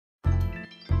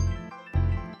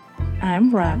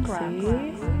I'm Roxy.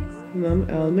 And I'm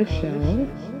El Michelle.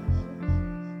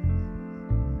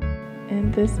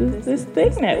 And this is this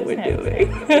thing that we're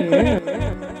doing.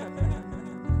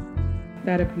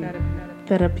 Therapy.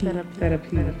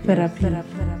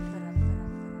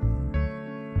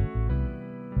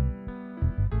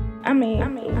 I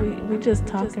mean, we just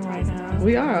talking right now.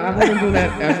 We are. I want to do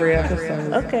that every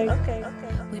episode. Okay.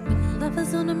 We've been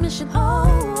lovers on a mission.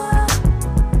 Oh,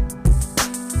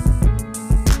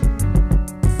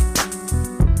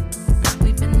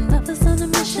 we've been lovers on a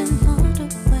mission all the way.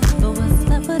 But what's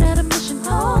left without a mission?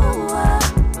 Oh,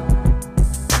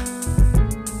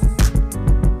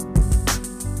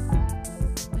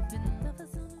 we've been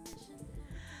lovers on a mission.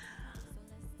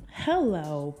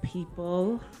 Hello,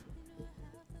 people.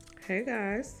 Hey,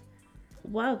 guys.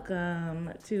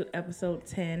 Welcome to episode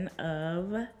 10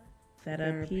 of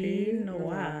Therapy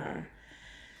Noir.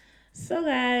 So,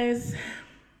 guys,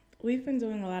 we've been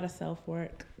doing a lot of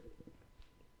self-work,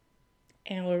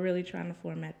 and we're really trying to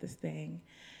format this thing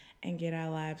and get our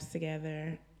lives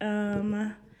together.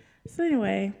 So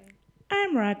anyway,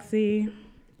 I'm Roxy,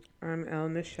 I'm El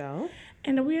Michelle.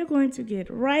 and we are going to get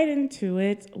right into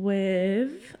it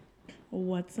with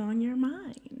what's on your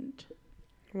mind.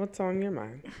 What's on your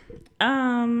mind?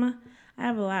 I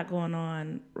have a lot going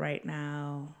on right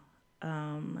now.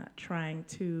 Trying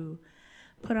to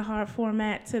put a hard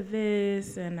format to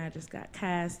this, and I just got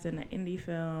cast in an indie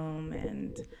film,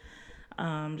 and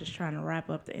just trying to wrap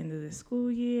up the end of the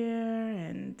school year,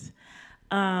 and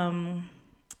I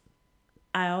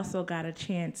also got a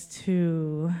chance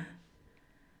to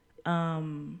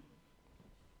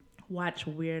watch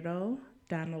Weirdo,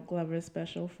 Donald Glover's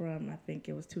special from, I think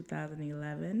it was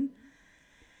 2011.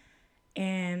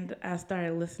 And I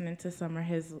started listening to some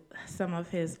of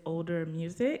his older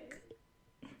music.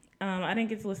 I didn't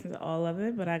get to listen to all of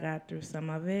it, but I got through some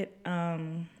of it.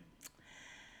 I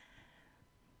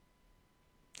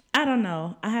don't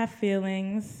know. I have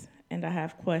feelings and I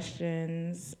have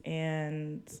questions,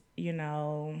 and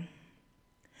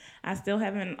I still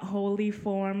haven't wholly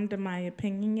formed my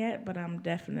opinion yet, but I'm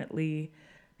definitely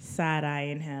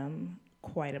side-eyeing him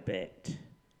quite a bit.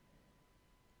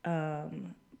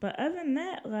 But other than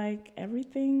that, like,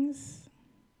 everything's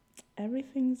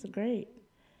great.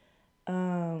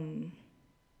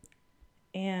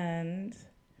 And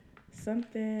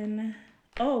something,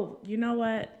 you know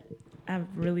what I've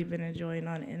really been enjoying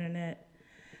on the internet?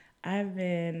 I've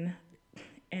been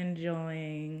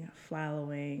enjoying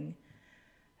following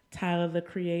Tyler, the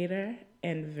Creator,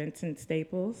 and Vincent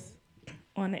Staples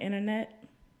on the internet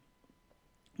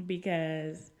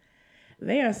because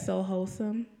they are so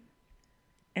wholesome.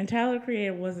 And Tyler, the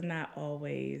Creator, was not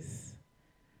always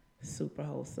super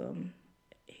wholesome.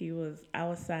 I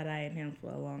was side-eyeing him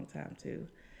for a long time too.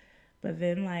 But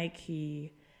then like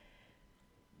he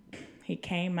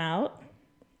came out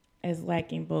as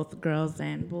liking both girls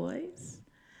and boys.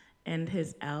 And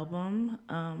his album,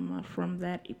 From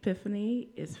That Epiphany,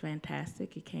 is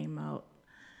fantastic. It came out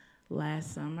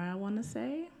last summer, I want to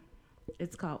say.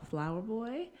 It's called Flower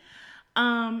Boy.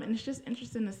 And it's just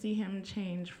interesting to see him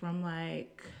change from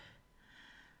like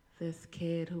this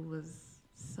kid who was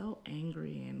so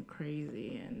angry and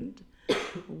crazy and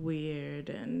weird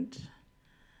and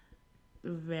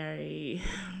very,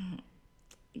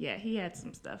 yeah, he had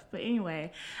some stuff. But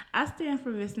anyway, I stand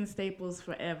for Vincent Staples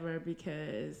forever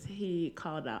because he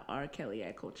called out R. Kelly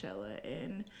at Coachella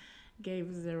and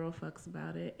gave zero fucks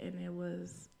about it. And it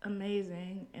was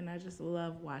amazing. And I just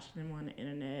love watching him on the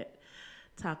internet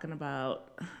talking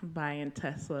about buying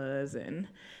Teslas and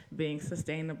being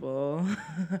sustainable.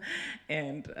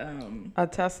 And A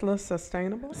Tesla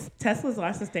sustainable? Teslas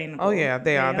are sustainable. Oh, yeah,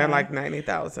 they are. They're like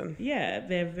 90,000. Yeah,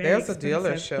 they're very There's a expensive,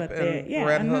 dealership but they're- in yeah,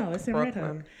 Red I know, Hook, it's in Red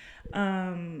Brooklyn.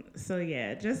 Hook. So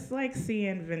yeah, just like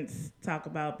seeing Vince talk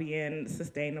about being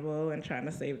sustainable and trying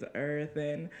to save the earth,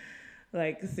 and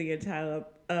like seeing Tyler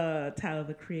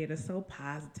the Creator so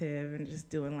positive and just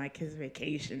doing like his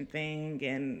vacation thing,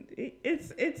 and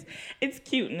it's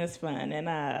cute and it's fun, and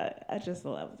I just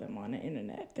love them on the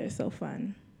internet. They're so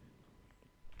fun.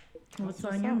 What's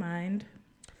on your mind?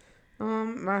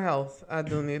 My health. I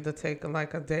do need to take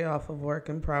like a day off of work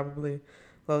and probably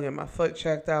go get my foot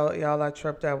checked out. Y'all, I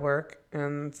tripped at work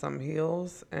in some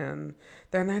heels, and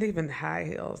they're not even high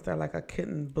heels. They're like a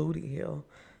kitten booty heel.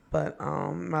 But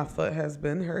my foot has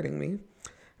been hurting me.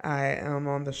 I am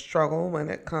on the struggle when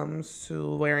it comes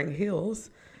to wearing heels.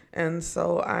 And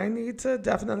so I need to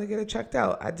definitely get it checked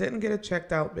out. I didn't get it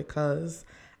checked out because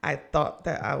I thought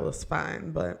that I was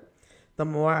fine. But the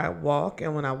more I walk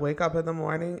and when I wake up in the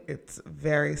morning, it's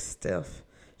very stiff.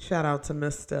 Shout out to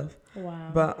Miss Stiff.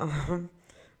 Wow. But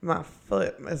my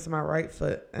foot is my right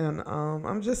foot. And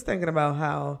I'm just thinking about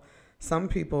how some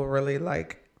people really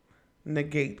like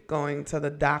negate going to the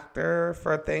doctor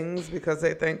for things because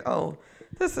they think, oh,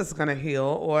 this is going to heal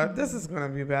or this is going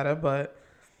to be better. But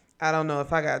I don't know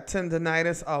if I got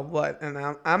tendonitis or what. And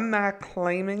I'm not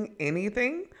claiming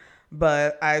anything,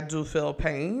 but I do feel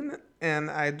pain. And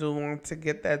I do want to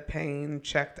get that pain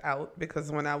checked out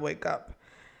because when I wake up,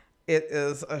 it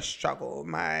is a struggle.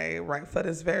 My right foot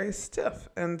is very stiff.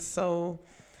 And so,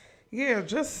 yeah,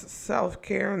 just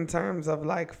self-care in terms of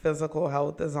like physical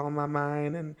health is on my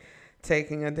mind and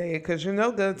taking a day because you're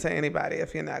no good to anybody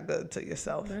if you're not good to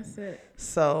yourself. That's it.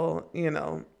 So,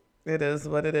 it is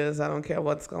what it is. I don't care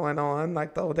what's going on.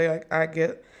 Like the older I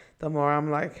get, the more I'm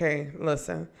like, hey,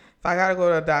 listen, if I got to go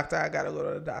to the doctor, I got to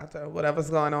go to the doctor. Whatever's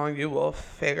going on, you will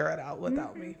figure it out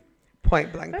without me.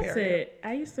 Point blank, That's period. it.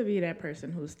 I used to be that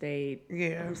person who stayed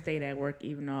Yeah. at work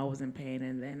even though I was in pain,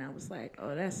 and then I was like,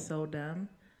 oh, that's so dumb.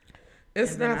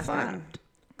 It's And then not I fun stopped.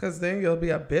 because then you'll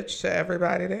be a bitch to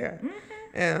everybody there.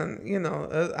 And,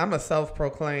 I'm a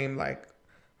self-proclaimed, like,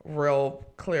 real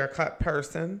clear-cut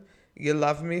person. You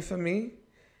love me for me.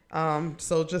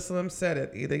 So just Slim said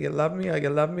it. Either you love me or you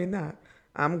love me not.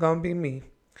 I'm going to be me.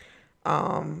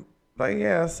 But,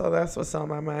 yeah, so that's what's on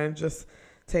my mind. Just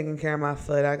taking care of my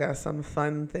foot. I got some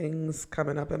fun things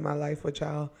coming up in my life, which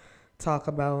I'll talk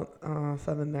about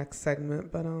for the next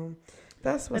segment. But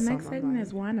that's The what's on next my segment mind.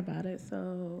 is wine about it,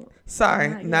 so Sorry,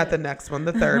 Not not yet. the next one,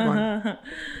 the third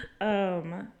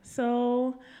one.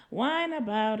 So wine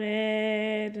about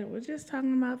it. We're just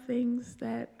talking about things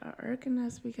that are irking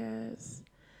us because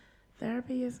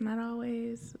therapy is not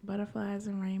always butterflies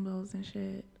and rainbows and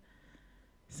shit.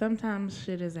 Sometimes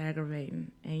shit is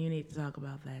aggravating, and you need to talk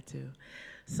about that too.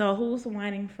 So who's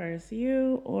whining first,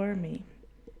 you or me?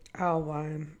 I'll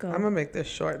whine. Go. I'm going to make this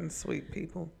short and sweet,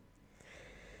 people.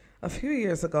 A few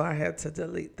years ago, I had to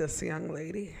delete this young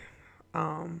lady.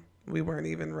 We weren't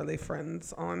even really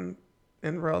friends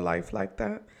in real life like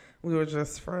that. We were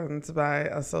just friends by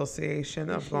association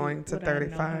of going to Would I know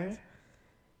 35. her?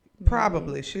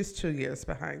 Probably. She's 2 years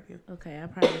behind you. Okay, I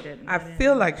probably didn't. I didn't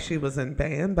feel know like her. she was in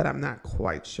band, but I'm not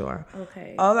quite sure.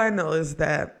 Okay. All I know is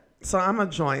that, so I'm going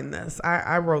to join this.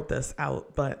 I wrote this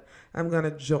out, but I'm going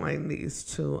to join these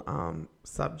two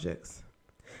subjects.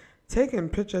 Taking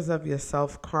pictures of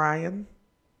yourself crying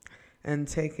and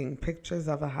taking pictures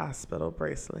of a hospital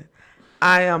bracelet.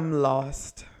 I am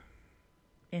lost.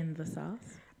 In the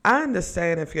sauce. I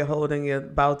understand if you're holding you're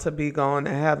about to be going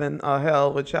to heaven or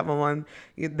hell, whichever one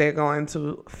they're going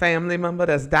to, family member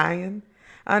that's dying.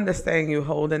 I understand you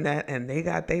holding that and they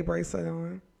got their bracelet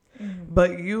on.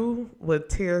 But you with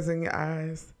tears in your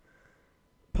eyes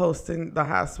posting the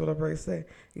hospital bracelet.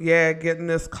 Yeah, getting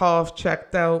this cough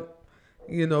checked out.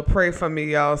 Pray for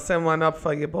me, y'all. Send one up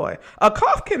for your boy. A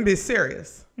cough can be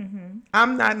serious.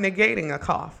 I'm not negating a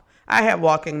cough. I had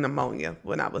walking pneumonia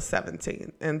when I was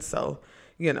 17. And so,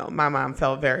 my mom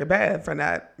felt very bad for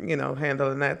not,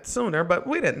 handling that sooner. But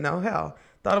we didn't know. Hell,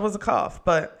 thought it was a cough.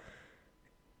 But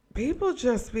people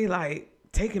just be like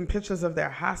taking pictures of their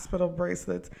hospital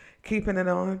bracelets, keeping it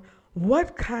on.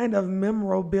 What kind of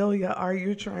memorabilia are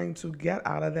you trying to get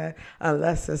out of that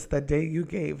unless it's the day you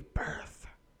gave birth?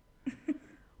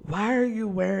 Why are you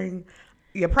wearing...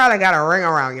 You probably got a ring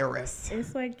around your wrist.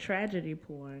 It's like tragedy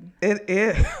porn. It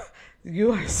is.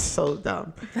 You are so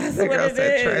dumb. That's that what girl it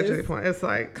said is. tragedy point. It's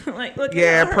like, Like, look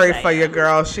yeah, at her pray right for your now.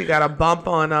 girl. She got a bump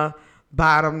on the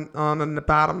bottom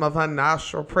of her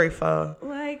nostril. Pray for her.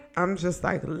 Like, I'm just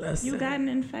like, listen. you got an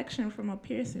infection from a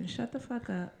piercing. Shut the fuck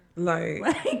up. Like,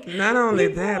 Like, not only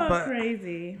people that, are but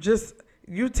crazy. just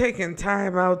you taking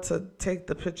time out to take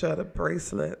the picture of the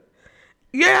bracelet.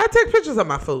 Yeah, I take pictures of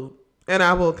my food, and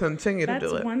I will continue to That's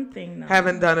do it. one thing, though.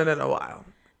 Haven't done it in a while.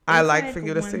 I It's like for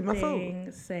you to see my one food.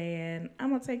 thing saying, I'm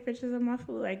gonna take pictures of my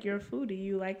food. Like, you're a foodie.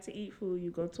 You like to eat food. You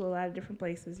go to a lot of different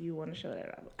places. You want to show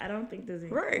that off. I don't think there's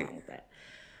anything Right. wrong with that.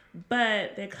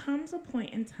 But there comes a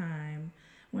point in time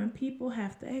when people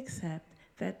have to accept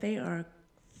that they are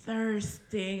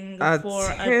thirsting for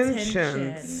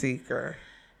attention. Seeker.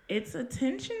 It's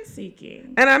attention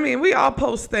seeking. And I mean, we all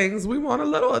post things. We all want a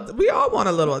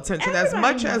little attention. As Everybody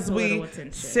much wants as a we little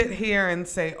attention. sit here and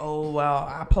say, oh, well,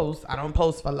 I don't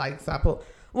post for likes.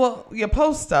 Well, you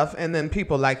post stuff and then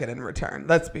people like it in return.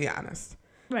 Let's be honest.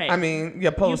 Right. I mean, you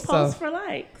you post post stuff. for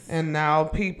likes. And now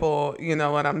people, you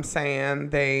know what I'm saying?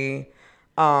 They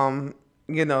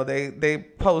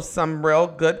post some real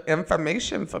good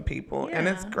information for people, and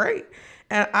it's Yeah. great.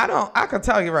 And I can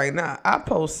tell you right now, I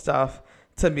post stuff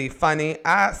to be funny.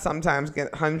 I sometimes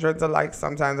get hundreds of likes.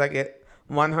 Sometimes I get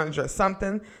 100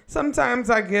 something. Sometimes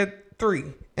I get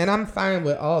 3, and I'm fine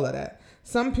with all of that.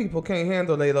 Some people can't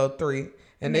handle their little 3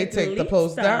 and they take the delete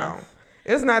post stuff. down.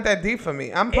 It's not that deep for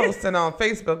me. I'm posting on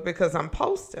Facebook because I'm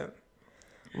posting.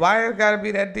 Why it gotta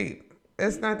be that deep?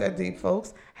 It's not that deep,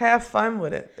 folks. Have fun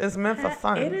with it. It's meant for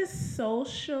fun. It is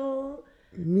social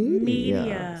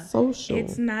media. Social.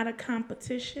 It's not a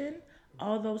competition,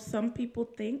 although some people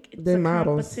think it's They a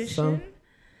models, competition.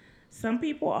 Some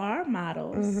people are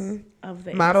models of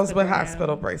the Models with Instagram.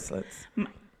 hospital bracelets.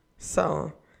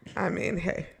 So, I mean,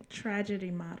 hey, Tragedy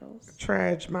models.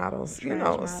 trage models, you Trage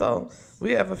know. So models.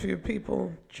 we have a few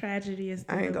people. Tragedy is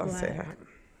the I ain't new gonna say black.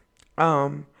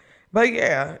 that. But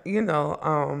yeah, you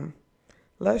know,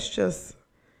 let's just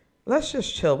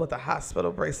chill with the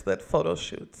hospital bracelet photo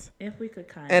shoots, If we could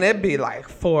kind and of it'd be like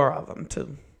 4 of them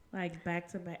too. like back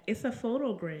to back. It's a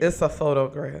photo grid. It's a photo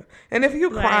grid, and if you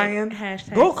Like, crying,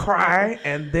 hashtag go stalker. cry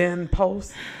and then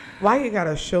post. Why you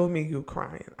gotta show me you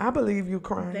crying? I believe you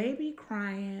crying. They be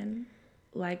crying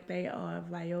like they are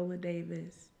Viola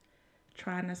Davis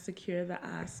trying to secure the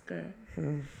Oscar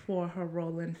for her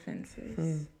Rolling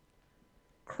Fences.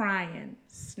 Crying,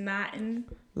 snotting,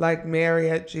 Like Mary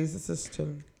at Jesus'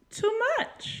 tomb, too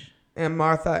much. and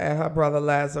Martha at her brother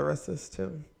Lazarus's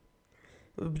tomb,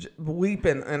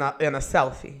 weeping in a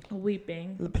selfie.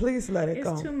 Weeping. Please let it It's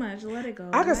go. too much. Let it go.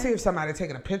 I can Let- see if somebody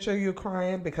taking a picture of you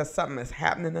crying because something is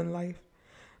happening in life,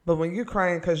 but when you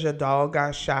crying because your dog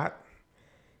got shot,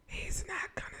 he's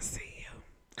not gonna see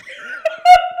you.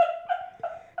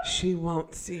 She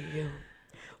won't see you.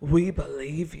 We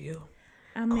believe you.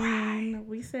 I mean,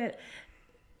 we said,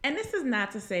 and this is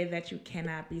not to say that you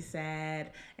cannot be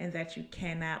sad and that you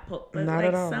cannot put, but Not like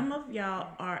at all. some of y'all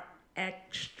are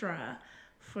extra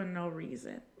for no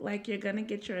reason. Like you're gonna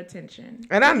get your attention.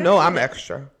 And I You're know gonna I'm get it.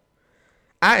 extra.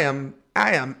 I am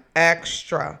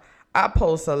extra. I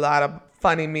post a lot of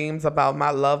funny memes about my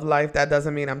love life. That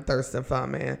doesn't mean I'm thirsting for a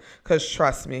man. Because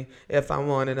trust me, if I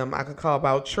wanted them, I could call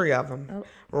about 3 of them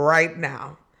right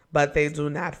now. But they do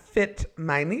not fit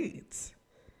my needs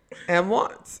and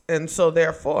wants. And so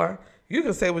therefore, you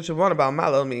can say what you want about my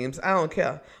little memes. I don't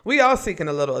care. We all seeking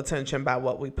a little attention by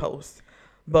what we post.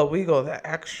 But we go the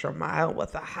extra mile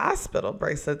with the hospital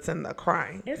bracelets and the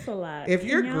crying. It's a lot. If Can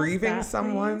you're y'all grieving stop,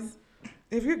 someone, please?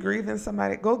 if you're grieving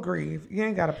somebody, go grieve. You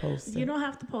ain't got to post it. You don't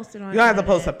have to post it on. You don't have to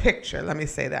post a internet. picture. Let me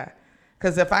say that.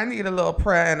 Because if I need a little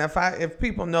prayer, and if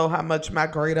people know how much my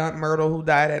great aunt Myrtle, who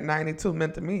died at 92,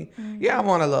 meant to me, yeah, I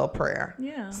want a little prayer.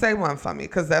 Yeah. Say one for me,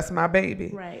 because that's my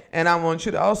baby. Right. And I want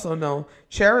you to also know,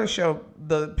 cherish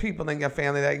the people in your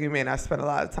family that you may not spend a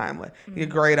lot of time with. Your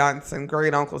great aunts and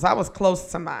great uncles. I was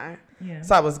close to mine, Yeah.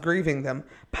 so I was grieving them,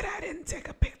 but I didn't take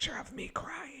a picture of me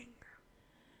crying.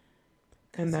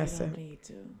 And that's you it. don't need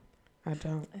to. I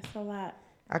don't. It's a lot.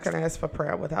 I can ask for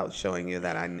prayer without showing you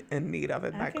that I'm in need of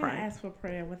it I by can crying. ask for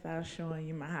prayer without showing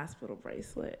you my hospital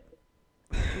bracelet.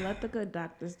 Let the good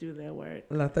doctors do their work.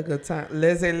 Let the good time.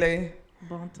 Lizzie Lee,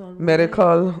 Bonto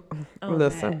medical. Oh,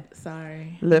 listen. that.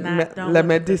 Sorry. Le- Not- me- don't le look at the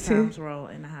medicine. Tom's roll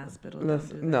in the hospital. Don't do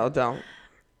Listen. that. No, don't.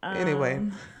 Anyway,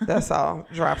 Um, that's all.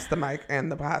 Drops the mic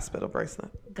and the hospital bracelet.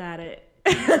 Got it.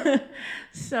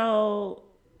 So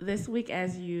this week,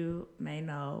 as you may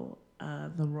know,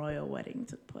 the royal wedding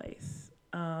took place.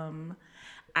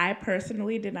 I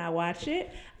personally did not watch it.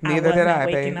 Neither I did wasn't I,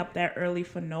 waking babe. up that early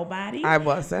for nobody. I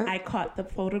wasn't. I caught the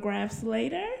photographs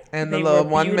later. And the They little were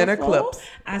 1 minute beautiful. clips.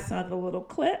 I saw the little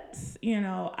clips. You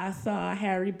know, I saw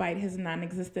Harry bite his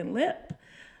non-existent lip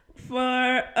for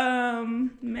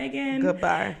Meghan.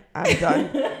 Goodbye. I'm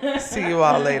done. See you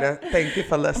all later. Thank you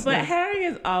for listening. But Harry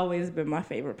has always been my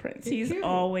favorite prince. He's cute.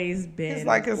 always been He's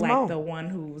like his mom. the one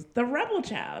who's the rebel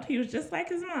child. He was just like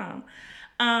his mom.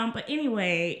 But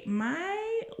anyway,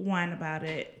 my one about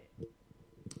it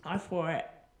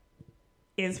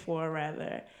is for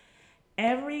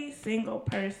every single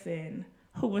person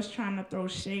who was trying to throw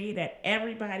shade at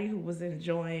everybody who was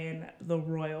enjoying the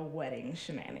royal wedding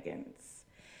shenanigans.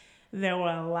 There were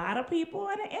a lot of people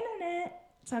on the internet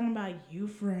talking about you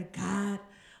forgot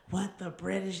what the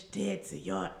British did to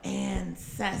your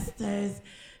ancestors.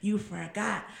 You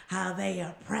forgot how they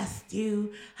oppressed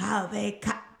you, how they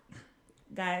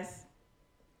Guys,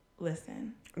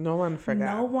 listen. no one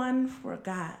forgot. No one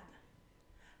forgot.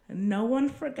 No one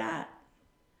forgot.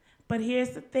 But here's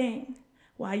the thing.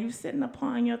 While you sitting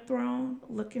upon your throne,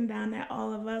 looking down at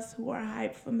all of us who are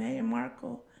hyped for Meghan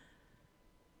Markle,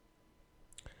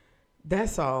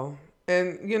 That's all.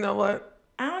 And you know what?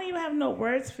 I don't even have no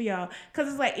words for y'all. Because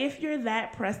it's like, if you're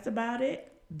that pressed about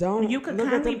it, Don't you could look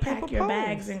at kindly them pack people your pose.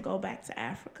 bags and go back to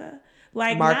Africa.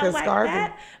 Like, Marcus not like Garvey.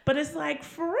 that. But it's like,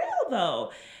 for real,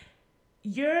 though.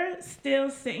 You're still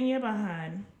sitting your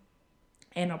behind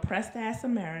in oppressed-ass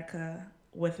America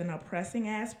with an oppressing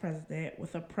ass president,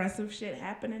 with oppressive shit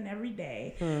happening every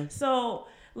day. So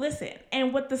listen,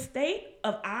 and with the state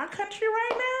of our country right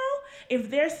now, if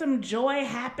there's some joy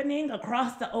happening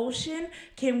across the ocean,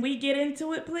 can we get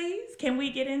into it, please? Can we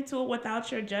get into it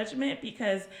without your judgment?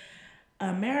 Because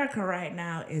America right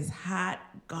now is hot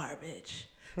garbage.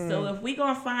 So if we're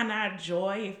going to find our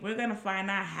joy, if we're going to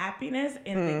find our happiness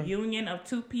in the union of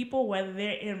two people, whether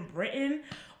they're in Britain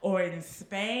or in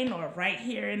Spain or right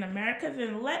here in America,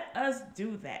 then let us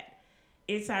do that.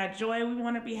 It's our joy. We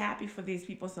want to be happy for these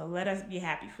people, so let us be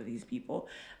happy for these people.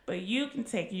 But you can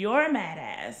take your mad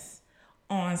ass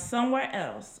on somewhere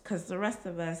else, because the rest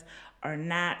of us are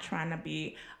not trying to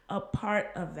be a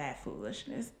part of that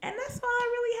foolishness. And that's all I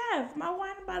really have. My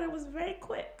whine about it was very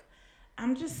quick.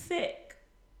 I'm just sick.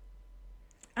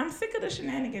 I'm sick of the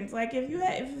shenanigans. Like, if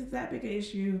it's that big an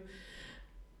issue,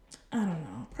 I don't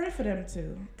know. Pray for them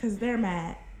too, because they're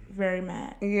mad, very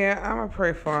mad. Yeah, I'm going to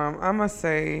pray for them. I'm going to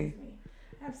say,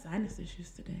 I have sinus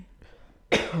issues today.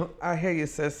 I hear you,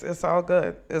 sis. It's all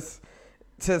good.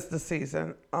 Tis the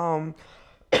season. I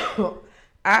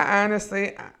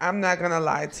honestly, I'm not going to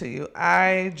lie to you.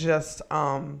 I just,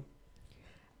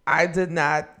 I did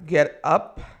not get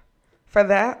up for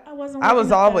that. I wasn't. I was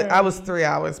waking up always, that I was early. 3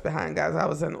 hours behind, guys. I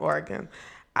was in Oregon.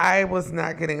 I was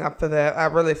not getting up for that. I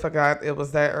really forgot it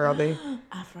was that early.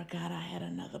 I forgot I had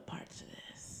another part to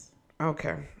this.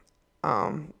 Okay.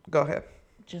 Go ahead.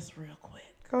 Just real quick.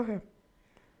 Go ahead.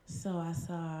 So I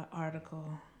saw an article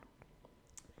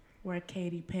where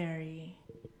Katy Perry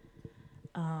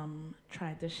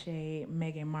tried to shade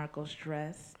Meghan Markle's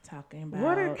dress, talking about.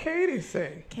 What did Katie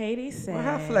say? Katie said. Well,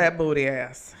 her flat booty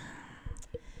ass.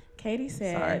 Katie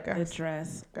said Sorry, the guys.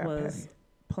 dress Got was petty.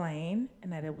 plain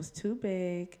and that it was too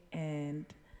big, and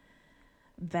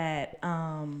that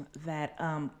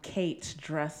Kate's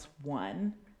dress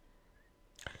won.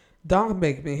 Don't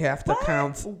make me have to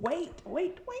count. Wait.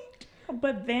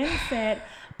 But then said,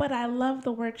 but I love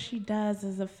the work she does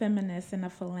as a feminist and a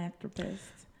philanthropist.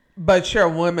 But you're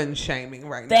woman shaming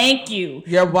right now. Thank you.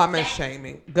 You're woman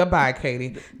shaming. Goodbye,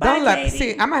 Katie. Bye, Don't let Katie.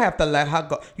 see. I'm gonna have to let her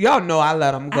go. Y'all know I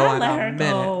let them go I in let a her minute.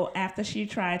 go after she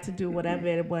tried to do whatever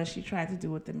it was she tried to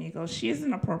do with the Migos. She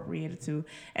isn't appropriated to,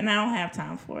 and I don't have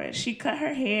time for it. She cut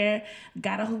her hair,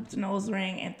 got a hooped nose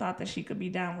ring, and thought that she could be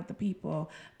down with the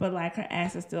people. But like, her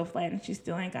ass is still flat and she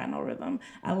still ain't got no rhythm.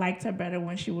 I liked her better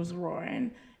when she was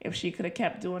roaring. If she could have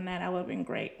kept doing that, I would have been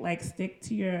great. Like, stick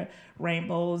to your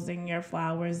rainbows and your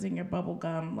flowers and your bubble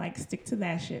gum. Like, stick to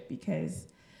that shit, because,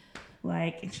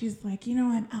 like, and she's like, you know,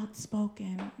 I'm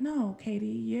outspoken. No,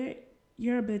 Katie,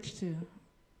 you're a bitch too.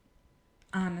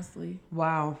 Honestly.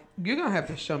 Wow, you're gonna have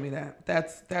to show me that.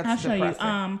 That's I'll show depressing.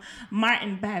 you.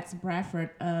 Martin Batts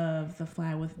Bradford of the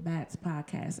Fly with Bats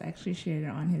podcast actually shared it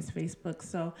on his Facebook.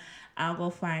 So I'll go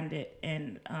find it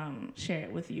and share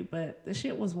it with you. But the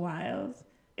shit was wild.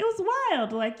 It was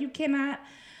wild. Like, you cannot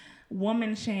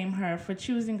woman shame her for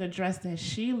choosing a dress that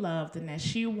she loved and that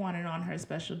she wanted on her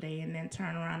special day, and then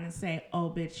turn around and say,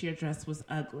 oh, bitch, your dress was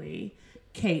ugly.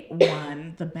 Kate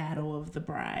won the battle of the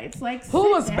brides. Like, Who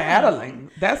sit was down.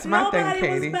 battling? That's my Nobody thing,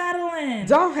 Katie. was battling.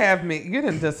 Don't have me. You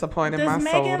done disappointed Does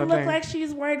my soul Megan today. look like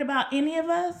she's worried about any of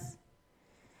us?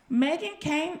 Megan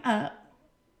came up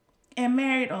and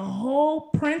married a whole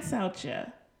prince out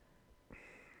here.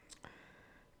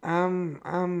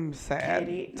 I'm sad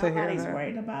Katie, to hear nobody's that.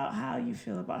 worried about how you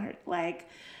feel about her. Like,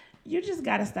 you just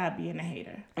gotta stop being a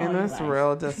hater. all And your that's life.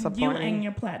 real You disappointing. and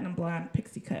your platinum blonde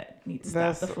pixie cut need to stop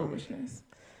That's- the foolishness.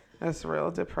 That's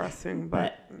real depressing,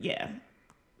 but Yeah,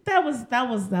 that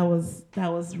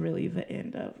was really the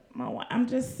end of my one. I'm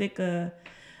sick of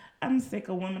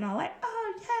women all like,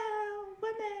 oh yeah,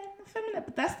 women, feminine.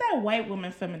 But that's that white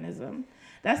woman feminism.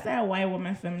 That's that white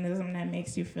woman feminism that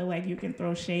makes you feel like you can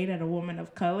throw shade at a woman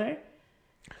of color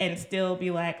and still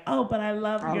be like, oh, but I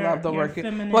love I your, love the your work.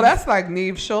 feminist. Well, that's like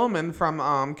Neve Schulman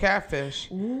from Catfish.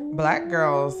 Black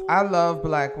girls, I love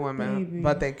black women, Baby.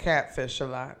 but they catfish a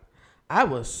lot. I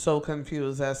was so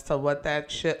confused as to what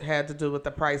that shit had to do with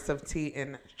the price of tea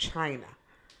in China.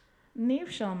 Neve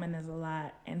Schulman is a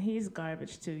lot, and he's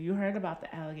garbage too. You heard about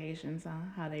the allegations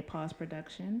on how they paused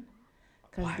production?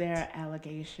 Because there are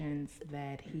allegations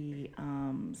that he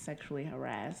sexually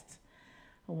harassed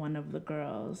one of the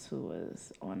girls who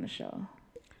was on the show.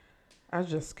 I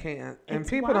just can't. And It's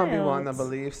people don't be wanting to wild.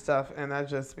 believe stuff, and I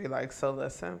just be like, so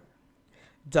listen,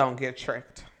 don't get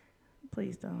tricked.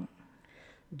 Please don't.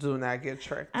 Do not get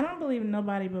tricked. I don't believe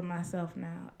nobody but myself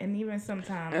now. And even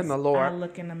sometimes And the Lord. I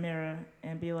look in the mirror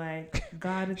and be like,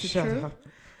 God, is it Shut true?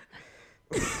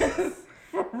 up.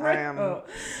 For I am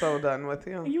so done with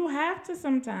you. You have to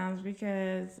sometimes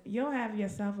because you'll have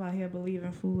yourself out here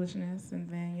believing foolishness and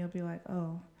then you'll be like,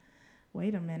 oh,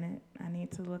 wait a minute. I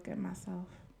need to look at myself.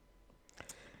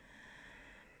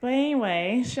 But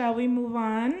anyway, shall we move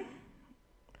on?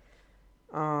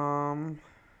 Or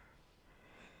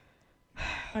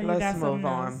you got Let's move something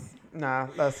on. else? Nah,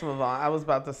 let's move on. I was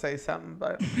about to say something,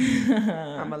 but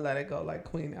I'm going to let it go like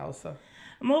Queen Elsa.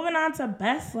 Moving on to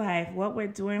best life, what we're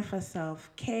doing for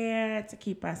self-care to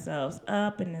keep ourselves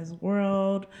up in this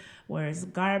world where it's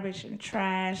garbage and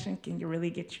trash and can really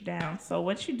get you down. So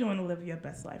what you doing to live your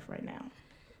best life right now?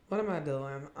 What am I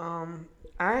doing?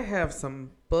 I have some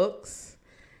books,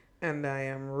 and I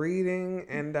am reading,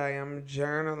 and I am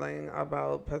journaling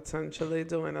about potentially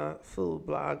doing a food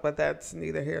blog, but that's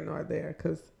neither here nor there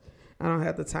because I don't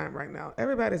have the time right now.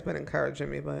 Everybody's been encouraging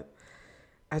me, but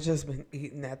I just been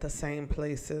eating at the same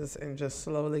places and just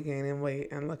slowly gaining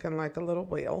weight and looking like a little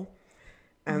whale.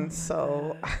 And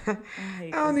so I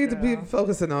don't need to be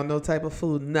focusing on no type of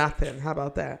food, nothing. How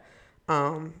about that?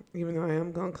 Even though I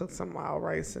am going to cook some wild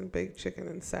rice and baked chicken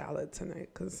and salad tonight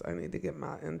because I need to get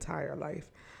my entire life.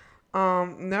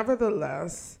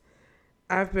 Nevertheless,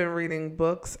 I've been reading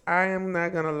books. I am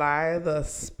not going to lie. The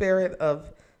spirit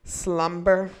of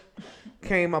slumber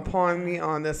came upon me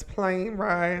on this plane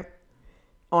ride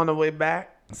on the way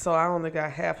back. So I only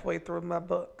got halfway through my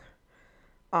book.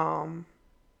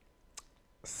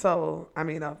 So, I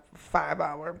mean, a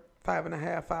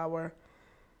 5.5 hour,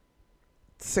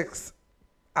 6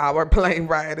 hour plane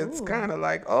ride. It's kind of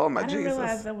like, oh my Jesus. I didn't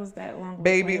realize that was that long.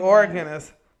 Baby Oregon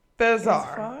is bizarre.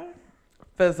 It's far?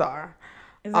 Bizarre.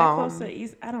 Is that close to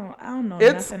East? I don't know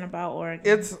nothing about Oregon.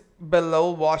 It's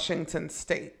below Washington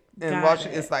State. And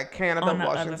Washington, it's like Canada,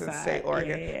 Washington State,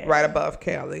 Oregon, right above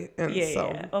Cali. And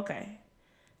okay.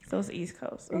 So it's East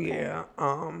Coast. Okay. Yeah.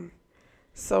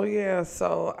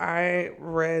 So I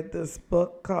read this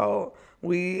book called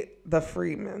We the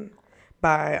Freedmen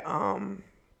by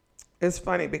it's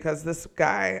funny because this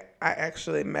guy, I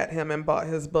actually met him and bought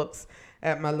his books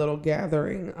at my little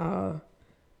gathering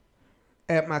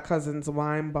at my cousin's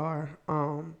wine bar.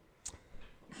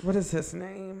 What is his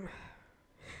name?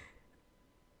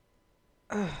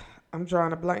 I'm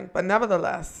drawing a blank, but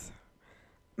nevertheless,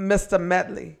 Mr.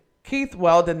 Medley, Keith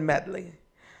Weldon Medley.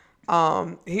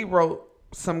 He wrote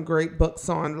some great books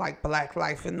on like Black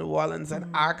life in New Orleans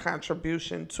and our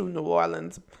contribution to New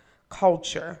Orleans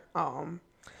culture.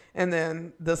 And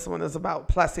then this one is about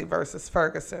Plessy versus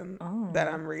Ferguson that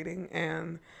I'm reading.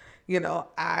 And, you know,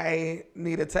 I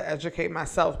needed to educate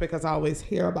myself because I always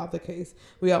hear about the case.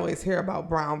 We always hear about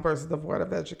Brown versus the Board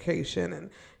of Education and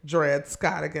Dred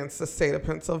Scott against the state of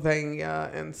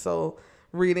Pennsylvania. And so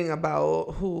reading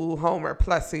about who Homer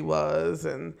Plessy was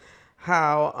and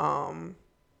how,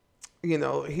 you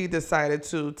know, he decided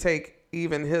to take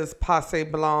even his passe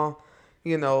blanc,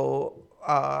 you know,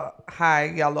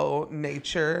 high yellow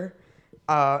nature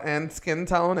and skin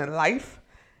tone and life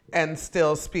and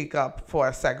still speak up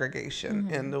for segregation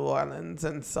in New Orleans.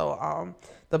 And so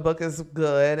the book is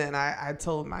good. And I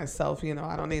told myself, you know,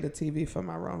 I don't need a TV for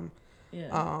my room.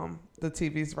 Yeah. The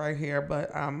TV's right here,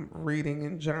 but I'm reading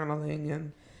and journaling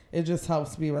and it just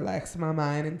helps me relax my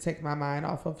mind and take my mind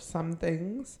off of some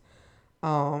things.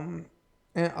 And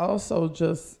also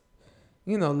just,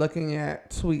 you know, looking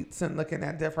at tweets and looking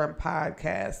at different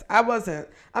podcasts.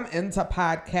 I'm into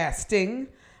podcasting,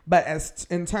 but as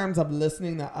in terms of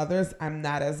listening to others, I'm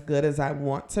not as good as I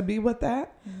want to be with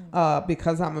that.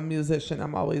 Because I'm a musician,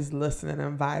 I'm always listening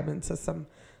and vibing to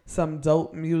some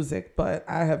dope music. But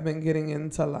I have been getting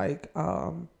into like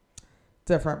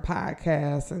different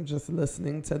podcasts and just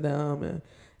listening to them and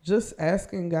just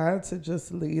asking God to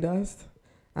just lead us.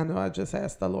 I know I just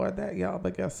asked the Lord that, y'all,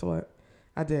 but guess what?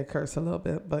 I did curse a little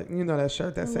bit, but you know that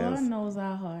shirt that says... The Lord knows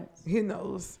our hearts. He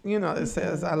knows. You know, it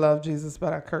says, I love Jesus,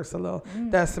 but I curse a little.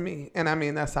 That's me. And I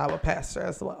mean, that's our pastor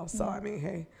as well. So, I mean,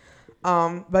 hey.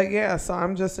 But yeah, so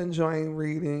I'm just enjoying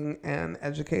reading and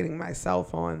educating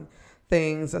myself on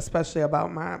things, especially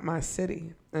about my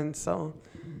city. And so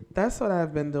that's what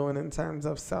I've been doing in terms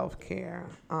of self-care.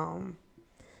 And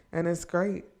it's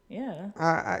great. Yeah.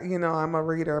 I you know, I'm a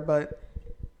reader, but...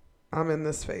 I'm in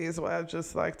this phase where I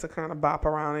just like to kind of bop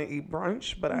around and eat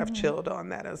brunch, but I've chilled on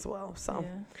that as well. So,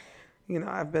 you know,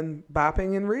 I've been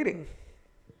bopping and reading.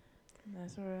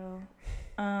 That's real.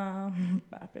 Bopping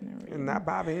and reading. And not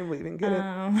bopping and reading. Get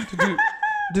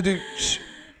it?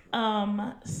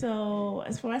 So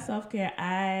as for self-care,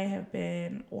 I have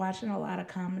been watching a lot of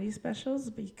comedy specials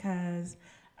because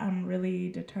I'm really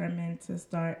determined to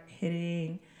start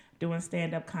doing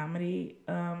stand-up comedy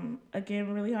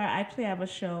again really hard. I actually have a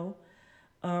show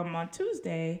on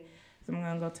Tuesday. It's So I'm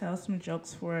going to go tell some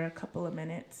jokes for a couple of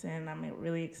minutes, and I'm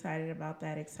really excited about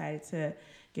that. Excited to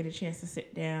get a chance to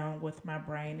sit down with my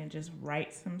brain and just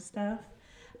write some stuff.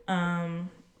 To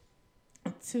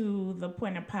the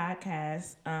point of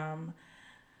podcast,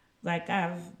 like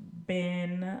I've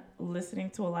been listening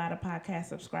to a lot of podcasts,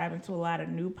 subscribing to a lot of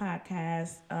new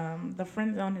podcasts. The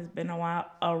Friend Zone has been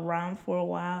around for a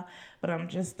while, but I'm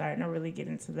just starting to really get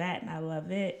into that, and I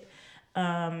love it.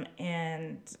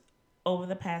 And over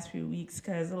the past few weeks,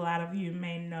 because a lot of you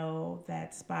may know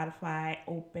that Spotify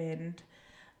opened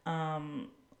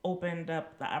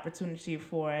up the opportunity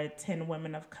for 10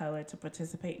 women of color to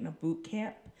participate in a boot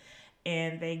camp,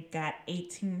 and they got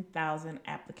 18,000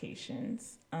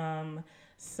 applications.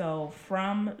 So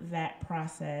from that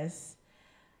process,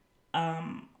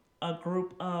 a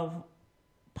group of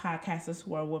podcasters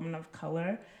who are women of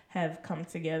color have come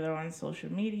together on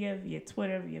social media, via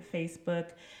Twitter, via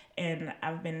Facebook, and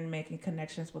I've been making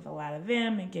connections with a lot of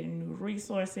them and getting new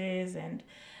resources and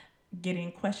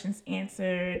getting questions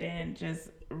answered and just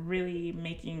really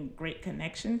making great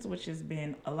connections, which has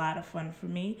been a lot of fun for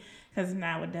me because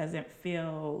now it doesn't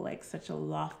feel like such a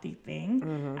lofty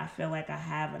thing. I feel like I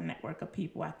have a network of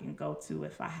people I can go to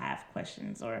if I have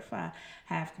questions or if I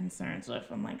have concerns or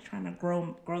if I'm like trying to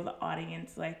grow the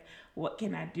audience, like what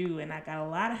can I do? And I got a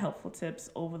lot of helpful tips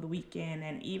over the weekend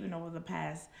and even over the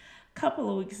past couple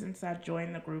of weeks since I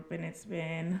joined the group, and it's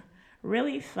been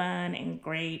really fun and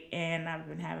great, and I've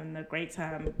been having a great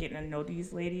time getting to know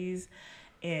these ladies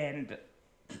and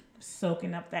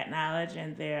soaking up that knowledge.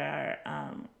 And there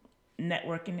are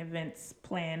networking events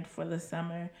planned for the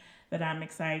summer that I'm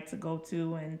excited to go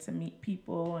to and to meet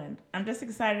people, and I'm just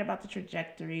excited about the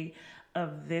trajectory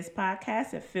of this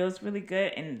podcast. It feels really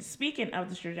good. And speaking of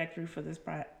the trajectory for this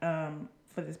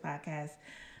podcast,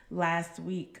 last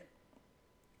week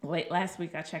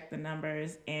I checked the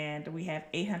numbers and we have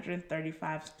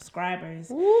 835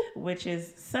 subscribers, which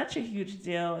is such a huge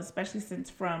deal, especially since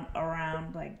from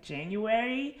around like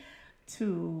January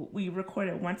to we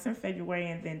recorded once in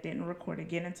February and then didn't record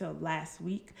again until last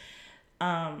week.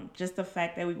 Just the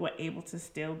fact that we were able to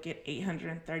still get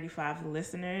 835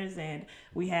 listeners, and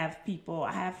I have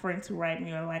friends who write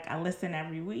me or like, I listen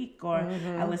every week or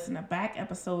I listen to back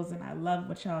episodes and I love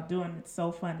what y'all doing. It's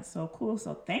so fun. It's so cool.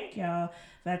 So thank y'all.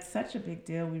 That's such a big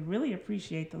deal. We really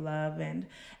appreciate the love and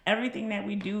everything that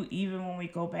we do, even when we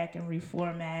go back and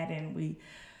reformat and we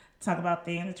talk about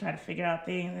things and try to figure out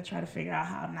things and try to figure out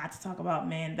how not to talk about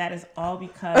men. That is all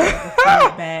because of the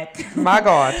feedback My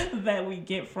God. that we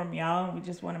get from y'all. And we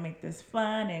just want to make this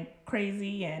fun and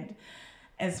crazy and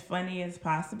as funny as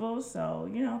possible. So,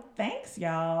 thanks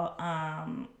y'all.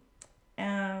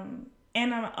 And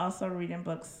I'm also reading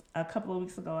books. A couple of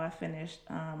weeks ago, I finished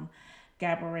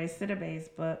Gabourey Sidibe's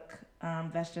book,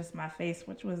 That's Just My Face,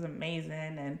 which was amazing.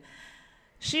 And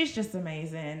she's just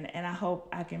amazing, and I hope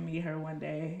I can meet her one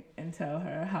day and tell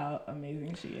her how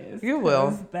amazing she is. You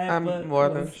will. That I'm book more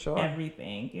was than sure.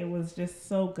 everything. It was just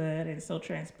so good and so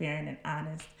transparent and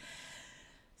honest.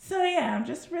 So yeah, I'm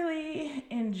just really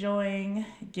enjoying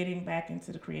getting back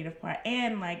into the creative part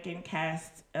and like getting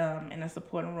cast in a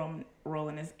supporting role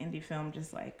in this indie film.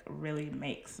 Just like really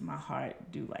makes my heart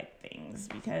do like things,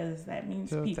 because that means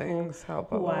people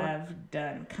who I've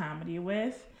done comedy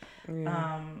with.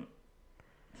 Yeah.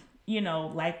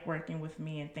 Like working with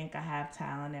me and think I have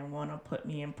talent and want to put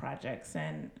me in projects.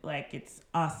 And like, it's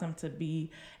awesome to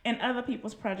be in other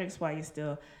people's projects while you're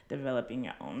still developing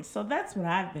your own. So that's what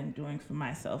I've been doing for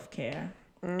my self-care.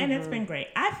 And it's been great.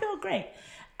 I feel great.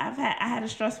 I had a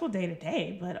stressful day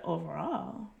today, but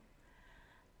overall,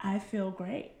 I feel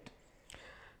great.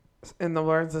 In the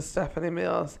words of Stephanie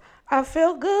Mills, I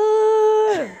feel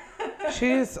good.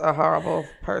 She's a horrible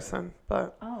person,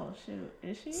 but Oh shoot,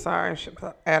 is she? sorry,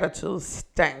 her attitude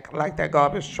stank like that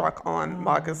garbage truck on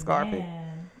Marcus Garvey.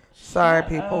 Man. Sorry, Shut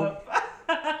people. up.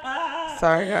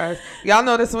 Sorry, guys. Y'all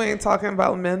notice we ain't talking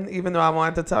about men, even though I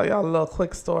wanted to tell y'all a little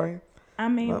quick story. I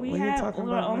mean, But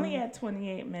we're only men. at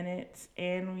 28 minutes,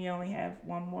 and we only have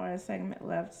one more segment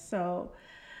left. So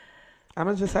I'm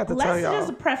going to just have to tell let's y'all.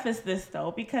 just preface this,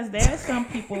 though, because there are some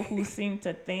people who seem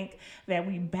to think that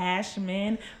we bash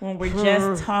men when we're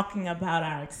just talking about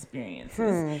our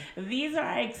experiences. These are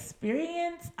our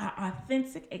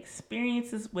authentic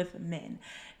experiences with men.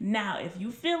 Now, if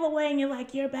you feel away and you're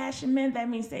like, you're bashing men, that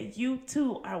means that you,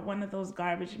 too, are one of those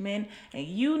garbage men, and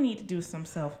you need to do some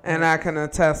self-work. And I can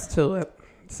attest to it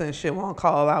since she won't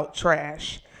call out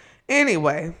trash.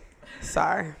 Anyway,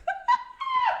 sorry.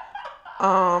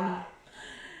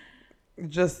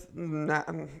 Just not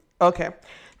okay.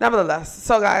 Nevertheless,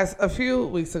 so guys, a few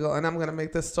weeks ago, and I'm gonna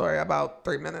make this story about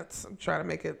 3 minutes. I'm trying to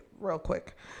make it real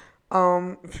quick.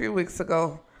 A few weeks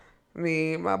ago,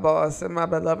 me, my boss, and my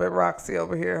beloved Roxy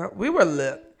over here, we were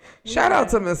lit. Shout out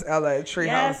to Miss Ella at Treehouse.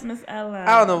 Yes, Miss Ella.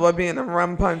 I don't know what being a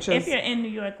rum punches. If you're in New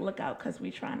York, look out because we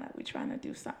trying to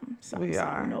do something. We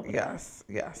are. something over there.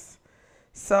 Yes.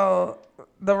 So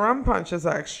the rum punches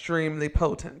are extremely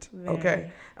potent. Very.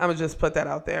 Okay, I'm gonna just put that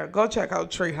out there. Go check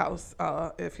out Treehouse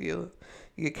if you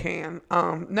can.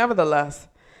 Nevertheless,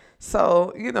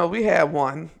 so we had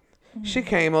one. She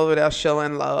came over there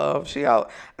showing love.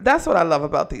 That's what I love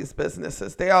about these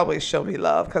businesses. They always show me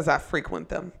love because I frequent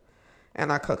them,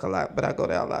 and I cook a lot, but I go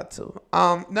there a lot too.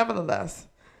 Nevertheless,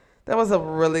 there was a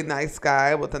really nice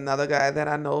guy with another guy that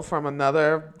I know from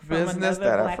another business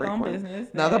that I frequent.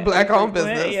 Another black-owned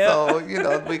business. Yeah. So,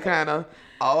 we kind of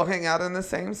all hang out in the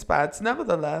same spots.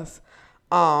 Nevertheless,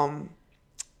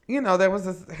 there was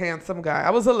this handsome guy.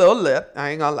 I was a little lit. I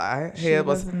ain't gonna lie. Head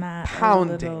was not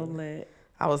pounding. a little lit.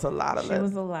 I was a lot of lit. She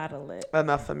was a lot of lit.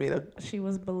 Enough for me to. She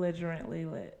was belligerently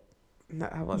lit. No,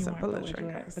 I wasn't weren't belligerent,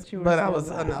 belligerent, guys. but you were But I so was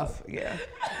loud. enough. Yeah,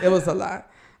 it was a lot.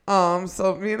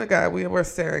 So me and the guy, we were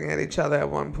staring at each other at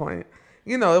one point.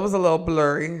 It was a little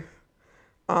blurry.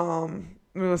 We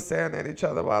were staring at each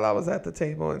other while I was at the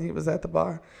table and he was at the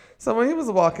bar. So when he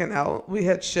was walking out, we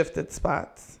had shifted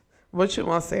spots. What you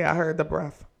want to say? I heard the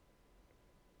breath.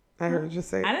 I heard you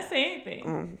say. I didn't say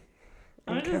anything.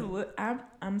 Okay.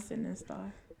 I'm sitting in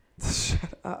star.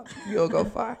 Shut up. You'll go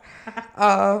far.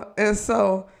 And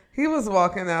so he was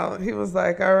walking out. He was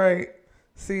like, all right,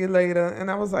 see you later. And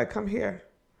I was like, come here.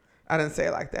 I didn't say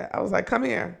it like that. I was like, come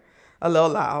here. A little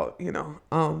loud,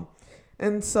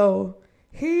 And so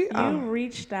he... You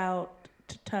reached out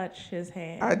to touch his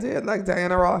hand. I did, like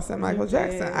Diana Ross and Michael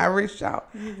Jackson. did. I reached out.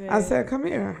 You did. I said, come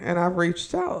here. And I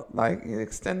reached out, like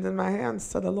extending my hands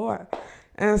to the Lord.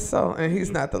 And he's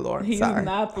not the Lord. He's Sorry.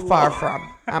 not the Far Lord.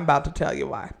 from. I'm about to tell you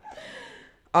why.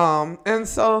 And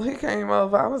so he came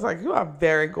over. I was like, you are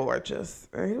very gorgeous.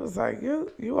 And he was like,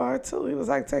 you are too. He was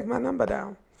like, take my number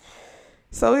down.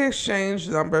 So we exchanged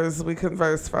numbers. We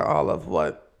conversed for all of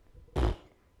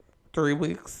 3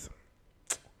 weeks.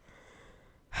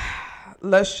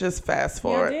 Let's just fast Yeah,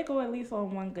 forward. I did go at least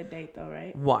on one good date though,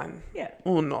 right? One. Yeah.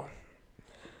 Uno.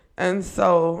 And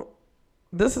so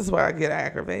this is where I get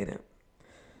aggravated.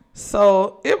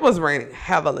 So it was raining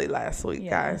heavily last week,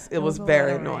 guys. It was a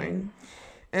very lot of annoying. rain.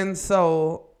 And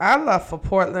so I left for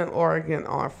Portland, Oregon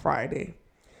on Friday.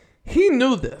 He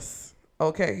knew this.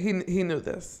 Okay. He knew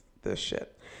this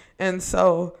shit. And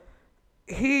so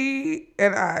he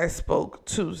and I spoke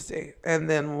Tuesday and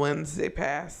then Wednesday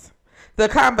passed. The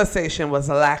conversation was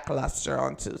lackluster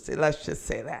on Tuesday. Let's just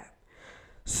say that.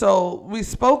 So we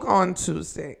spoke on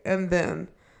Tuesday and then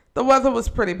the weather was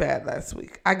pretty bad last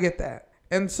week. I get that.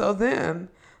 And so then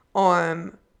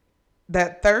on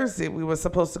that Thursday we were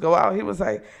supposed to go out. He was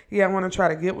like, yeah, I want to try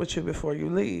to get with you before you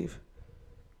leave.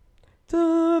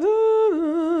 Not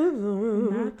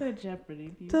the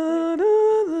Jeopardy music.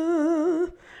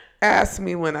 Ask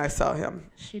me when I saw him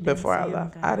She didn't before I see him,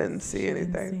 left. I guys. didn't see She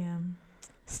anything. didn't see him.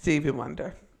 Stevie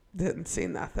Wonder. Didn't see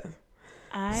nothing.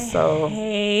 I So-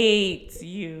 hate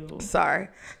you. Sorry.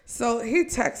 So he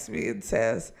texts me and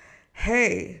says,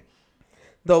 hey,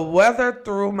 the weather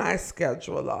threw my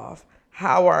schedule off.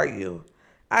 How are you?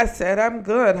 I said, I'm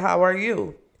good. How are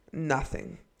you?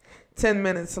 Nothing. 10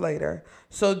 minutes later.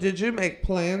 So did you make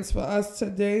plans for us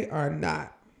today or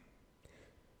not?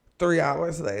 3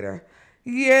 hours later.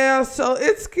 Yeah, so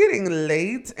it's getting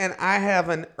late and I have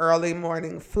an early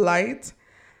morning flight.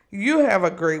 You have a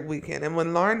great weekend. And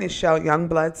when Lauren Nichelle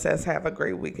Youngblood says have a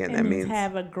great weekend, that means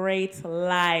have a great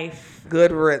life.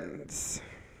 good riddance.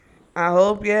 I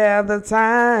hope you have the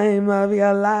time of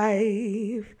your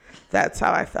life. That's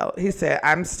how I felt. He said,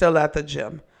 I'm still at the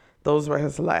gym. Those were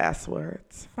his last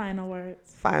words. Final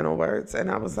words. Final words. And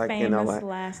I was like, Famous you know what?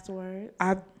 last words.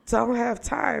 I don't have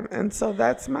time. And so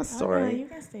that's my Okay, story. you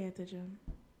can stay at the gym.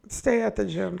 Stay at the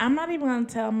gym. I'm not even gonna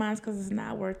tell mine because it's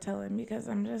not worth telling because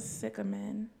I'm just sick of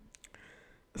men.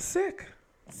 Sick.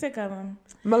 Sick of them.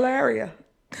 Malaria.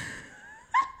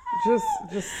 just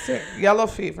sick. Yellow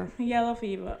fever. Yellow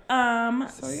fever. yeah.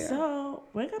 So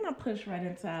we're gonna push right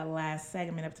into our last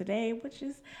segment of today, which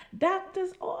is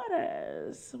doctor's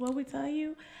orders. Where we tell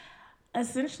you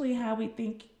essentially how we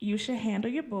think you should handle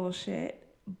your bullshit,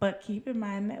 but keep in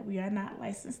mind that we are not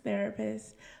licensed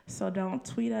therapists. So don't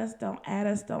tweet us, don't add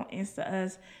us, don't Insta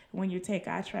us when you take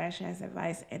our trash ass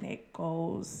advice and it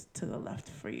goes to the left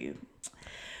for you.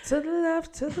 To the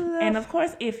left, to the left. And of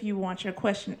course, if you want your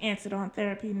question answered on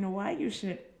Therapy Noir, you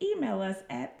should email us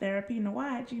at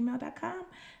therapynoir@gmail.com.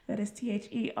 That is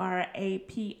THERAPIENOIR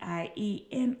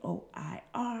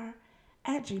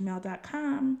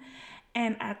 @gmail.com.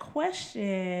 And our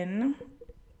question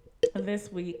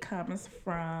this week comes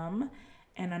from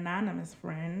an anonymous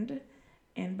friend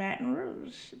in Baton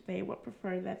Rouge. They would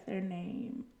prefer that their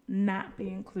name not be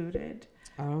included.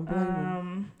 I don't blame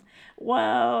him.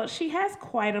 Well, she has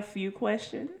quite a few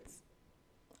questions,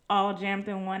 all jammed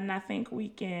in one. And I think we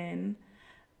can.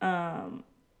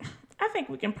 I think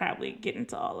we can probably get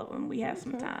into all of them. We have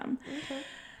some time. Okay.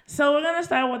 So we're gonna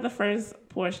start with the first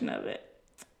portion of it.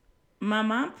 My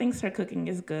mom thinks her cooking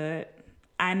is good.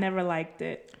 I never liked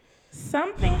it.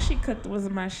 Something she cooked was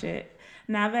my shit.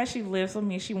 Now that she lives with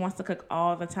me, she wants to cook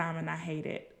all the time and I hate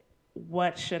it.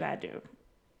 What should I do?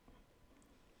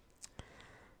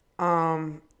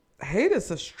 Hate is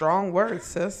a strong word,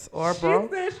 sis or bro.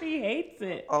 She said she hates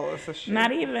it. Oh, it's a shit.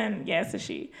 Not even, yes, it's a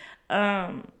she.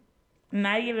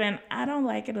 Not even, I don't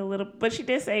like it a little, but she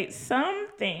did say some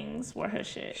things were her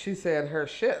shit. She said her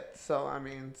shit. So, I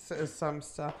mean, some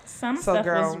stuff. Some So, stuff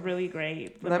girl, was really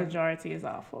great. The let- majority is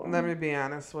awful. Let me be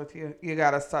honest with you. You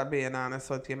got to start being honest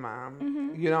with your mom.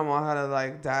 Mm-hmm. You don't want her to,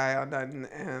 like, die or nothing.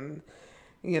 And,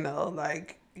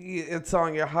 it's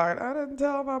on your heart. I didn't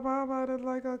tell my mom I didn't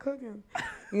like her cooking.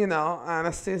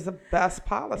 Honesty is the best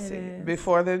policy It is.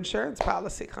 before the insurance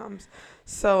policy comes.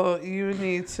 So you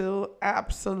need to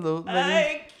absolutely.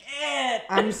 I can't.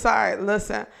 I'm sorry.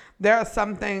 Listen, there are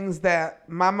some things that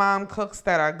my mom cooks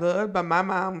that are good, but my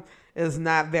mom is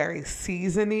not very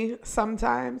seasony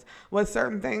sometimes with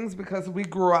certain things because we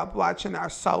grew up watching our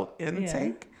salt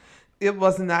intake. It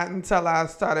was not until I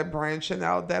started branching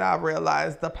out that I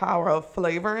realized the power of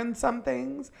flavor in some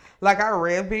things. Like our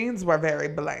red beans were very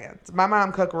bland. My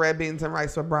mom cooked red beans and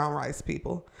rice with brown rice,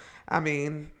 people. I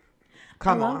mean,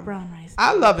 come I on. love brown rice.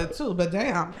 I love it too, but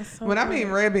damn. so When I good. mean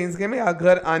red beans, give me a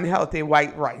good unhealthy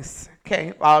white rice.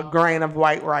 Okay? A grain of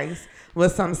white rice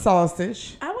with some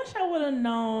sausage. I wish I would have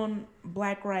known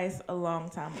black rice a long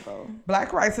time ago.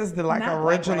 Black rice is the Not black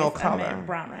original rice, I color. meant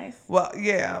brown rice. Well,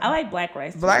 yeah. I like black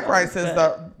rice. Too, Black though, rice is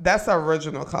but that's the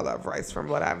original color of rice from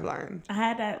what I've learned. I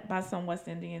had that by some West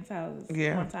Indians houses.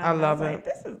 Yeah, one time, I and love was it. Like,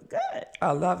 this is good.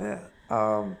 I love it.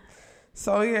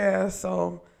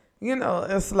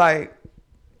 It's like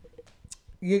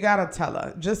you gotta tell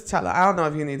her. Just tell her. I don't know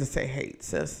if you need to say hate,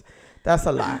 sis. That's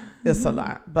a lot. It's a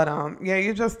lot. But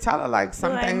you just tell her like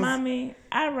some Like, things. mommy,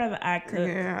 I'd rather I cook.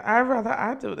 Yeah, I'd rather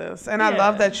I do this. And I Yeah.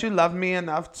 love that you love me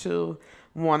enough to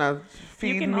want to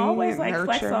feed You can me always and like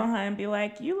flex nurture. on her and be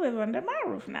like, "You live under my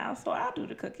roof now, so I'll do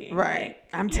the cooking." Right. Like,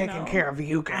 I'm you taking know, care of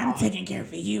you, girl. I'm taking care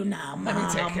of you now, mom. Let me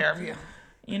take care of you.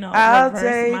 I'll I'll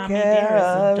take mommy care dearest,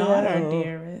 of daughter you.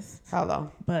 dearest,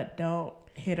 Hello. but don't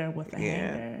hit her with a Yeah.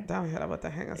 hanger. Don't hit her with the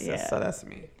hanger, sis. Yeah. So that's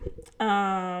me.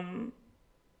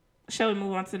 Shall we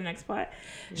move on to the next part?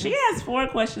 She has 4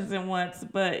 questions in once,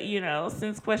 but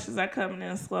since questions are coming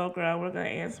in slow, girl, we're gonna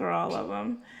answer all of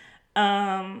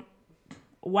them.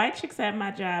 White chicks at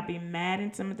my job be mad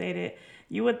intimidated.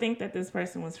 You would think that this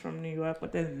person was from New York,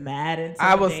 but they're mad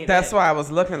intimidated. That's why I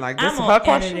was looking like this I'm is gonna her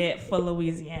question. edit it for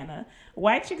Louisiana.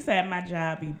 White chicks at my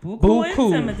job be buku Buku.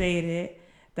 intimidated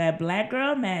that black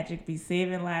girl magic be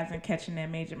saving lives and catching their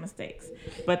major mistakes.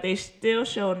 But they still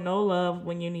show no love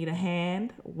when you need a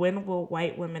hand. When will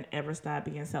white women ever stop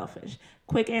being selfish?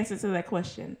 Quick answer to that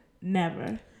question.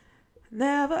 Never.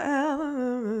 Never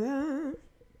ever.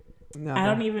 Never. I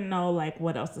don't even know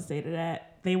what else to say to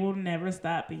that. They will never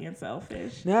stop being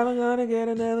selfish. Never gonna get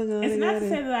it. Never gonna It's not get to it.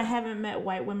 say that I haven't met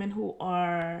white women who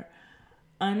are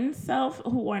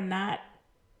who are not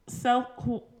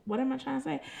what am I trying to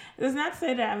say? It's not to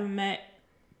say that I've met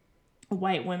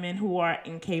white women who are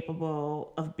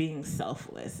incapable of being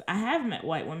selfless. I have met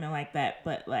white women like that,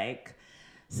 but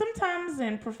sometimes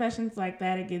in professions like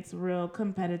that, it gets real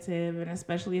competitive, and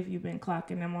especially if you've been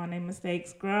clocking them on their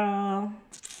mistakes, girl.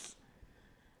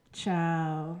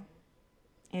 Ciao.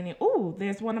 And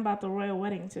there's one about the royal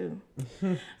wedding too.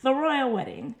 The royal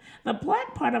wedding. The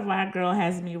black part of our girl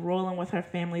has me rolling with her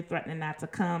family, threatening not to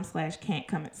come / can't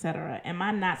come, etc. Am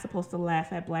I not supposed to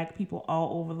laugh at black people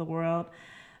all over the world?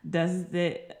 Does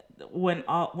it when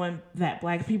that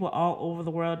black people all over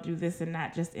the world do this and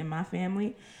not just in my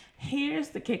family? Here's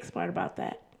the kicks part about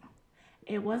that.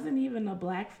 It wasn't even the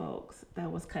black folks that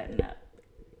was cutting up.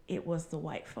 It was the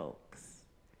white folks.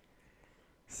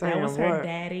 Saying That was her what?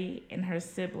 daddy and her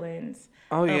siblings.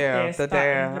 Oh up yeah, there the starting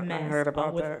dad. the mess, I heard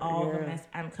about with that. all the Yeah. mess.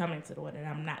 I'm coming to the wedding.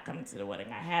 I'm not coming to the wedding.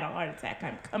 I had a heart attack.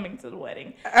 I'm coming to the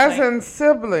wedding. As in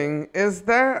sibling, is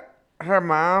that her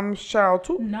mom's child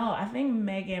too? No, I think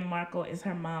Meghan Markle is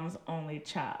her mom's only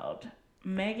child.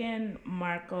 Meghan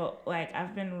Markle,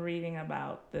 I've been reading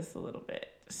about this a little bit.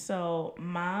 So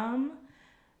mom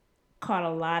caught a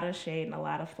lot of shade and a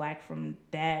lot of flack from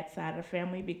dad's side of the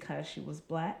family because she was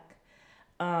black.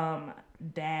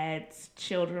 dad's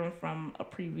children from a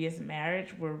previous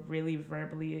marriage were really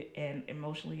verbally and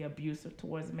emotionally abusive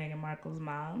towards Meghan Markle's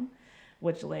mom,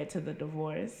 which led to the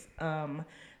divorce.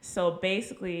 So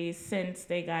basically, since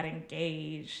they got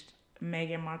engaged,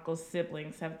 Meghan Markle's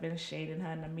siblings have been shading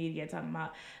her in the media, talking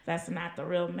about that's not the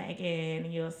real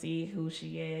Meghan. You'll see who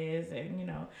she is,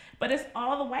 and But it's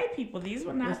all the white people. These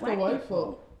were not black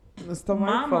people. It's the white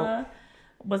Mama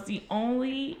was the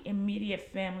only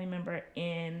immediate family member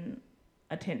in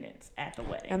attendance at the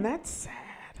wedding. And that's sad.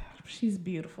 She's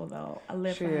beautiful though. I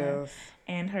live She for her. is.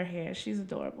 And her hair. She's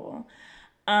adorable.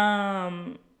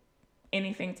 Anything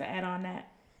to add on that?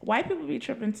 White people be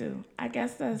tripping too. I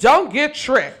guess that's Don't get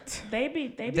tricked. they be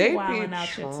They wilding be out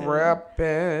here too.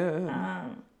 tripping.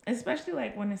 Especially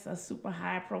like when it's a super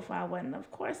high profile wedding.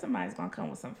 Of course somebody's gonna come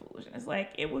with some foolishness. Like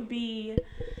it would be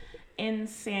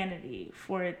insanity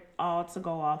for it all to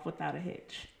go off without a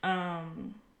hitch.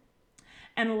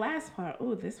 And the last part,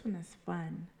 this one is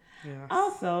fun. Yes.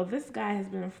 Also, this guy has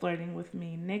been flirting with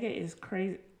me. Nigga is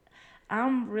crazy.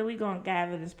 I'm really gonna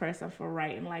gather this person for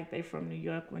writing like they from New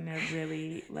York when they're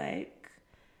really like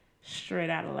straight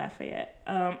out of Lafayette.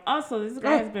 Also, this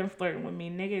guy has been flirting with me.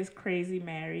 Nigga is crazy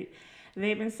married.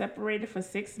 They've been separated for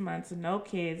 6 months, no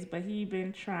kids, but he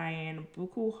been trying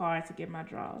buku hard to get my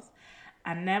draws.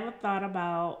 I'm never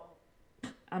about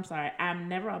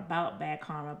bad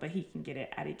karma, but he can get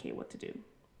it. I didn't care what to do.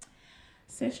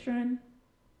 Sistren,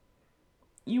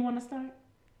 you want to start?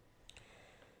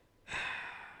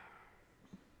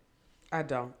 I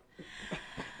don't.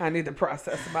 I need to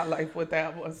process my life with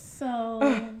that one.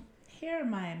 So, here are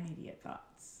my immediate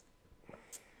thoughts.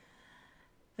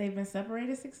 They've been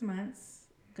separated 6 months.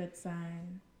 Good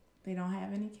sign. They don't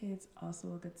have any kids.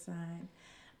 Also a good sign.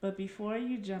 But before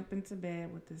you jump into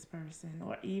bed with this person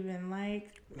or even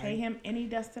like pay him any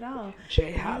dust at all,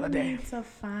 Jay Holiday. you need to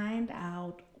find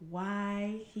out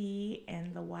why he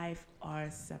and the wife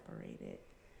are separated.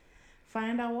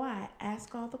 Find out why.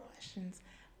 Ask all the questions.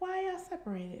 Why y'all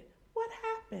separated? What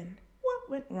happened? What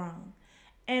went wrong?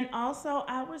 And also,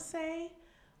 I would say,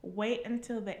 wait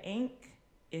until the ink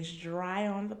is dry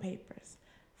on the papers.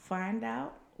 Find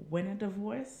out when a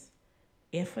divorce,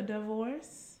 if a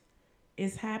divorce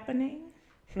is happening,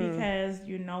 because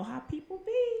you know how people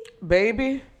be.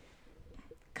 Baby.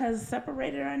 Because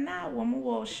separated or not, woman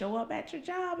will show up at your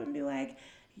job and be like,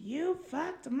 you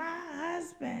fucked my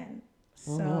husband.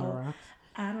 So,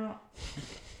 I don't...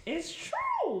 It's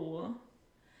true.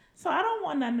 So I don't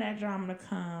want none of that drama to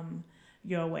come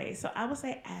your way. So I would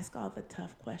say ask all the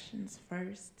tough questions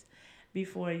first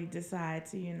before you decide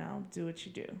to, do what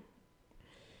you do.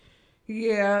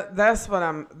 Yeah, that's what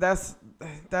I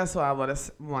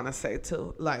want to say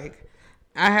too. Like,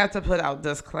 I have to put out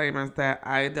disclaimers that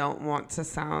I don't want to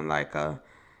sound like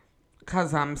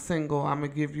cause I'm single, I'm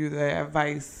gonna give you the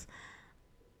advice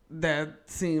that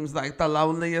seems like the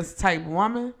loneliest type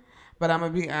woman. But I'm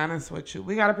going to be honest with you.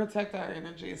 We got to protect our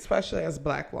energy, especially as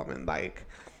Black women. Like,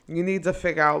 you need to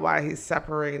figure out why he's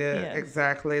separated. Yes.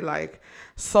 Exactly. Like,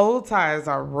 soul ties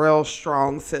are real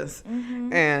strong, sis.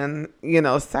 Mm-hmm.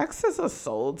 And, sex is a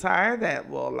soul tie that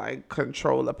will, like,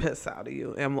 control the piss out of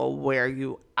you and will wear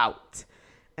you out.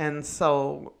 And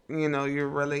so, you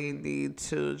really need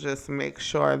to just make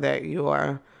sure that you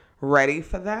are ready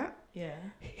for that. Yeah.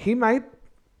 He might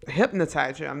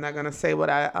hypnotize you. I'm not gonna say what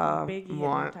I Biggie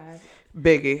want. hypnotized.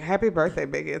 Biggie, happy birthday,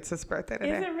 Biggie! It's his birthday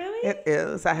today. Is it really? It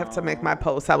is. I have to make my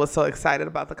post. I was so excited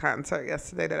about the concert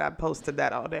yesterday that I posted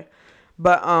that all day.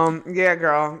 But yeah,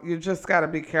 girl, you just gotta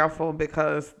be careful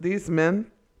because these men,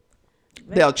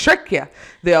 they'll trick you.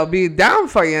 They'll be down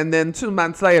for you, and then 2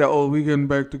 months later, we getting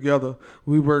back together.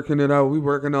 We working it out. We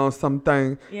working on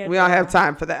something. Yeah, we don't have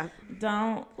time for that.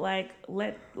 Don't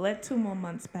let 2 more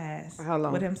months pass. How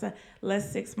long? With him, let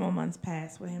 6 more months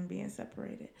pass with him being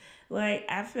separated. Like,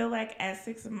 I feel like at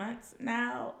 6 months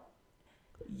now,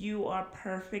 you are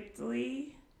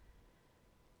perfectly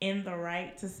in the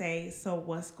right to say, so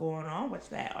what's going on with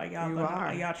that? Are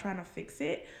y'all trying to fix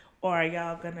it? Or are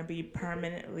y'all going to be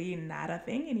permanently not a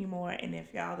thing anymore? And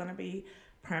if y'all going to be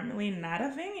permanently not a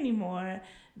thing anymore,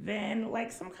 then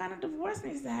like some kind of divorce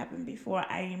needs to happen before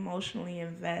I emotionally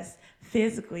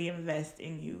physically invest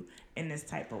in you in this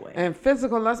type of way. And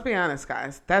physical, let's be honest,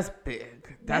 guys, that's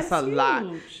big. That's a huge.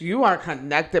 lot. You are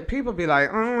connected. People be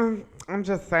like, I'm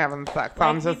just having sex. Like,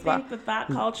 I'm just you think the thought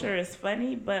culture is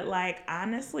funny, but like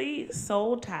honestly,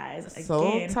 soul ties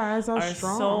are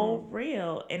strong. so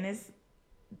real, and it's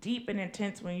deep and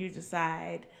intense when you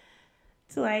decide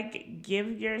to like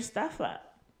give your stuff up.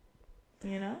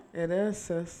 It is,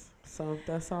 sis. So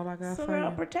that's all I got So for girl,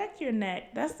 you. protect your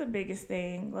neck. That's the biggest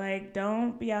thing. Like,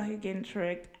 don't be out here getting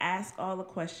tricked. Ask all the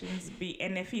questions.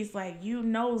 And if he's like, you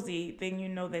nosy, then you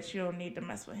know that you don't need to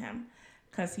mess with him,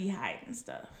 cause he hiding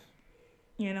stuff.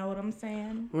 You know what I'm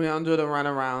saying? We don't do the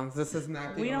runarounds. This is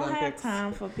not the We don't Olympics. have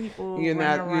time for people You're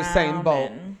running not Usain around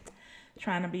Bolt. and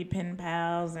trying to be pen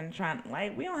pals and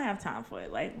we don't have time for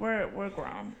it. Like we're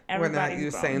grown. We're not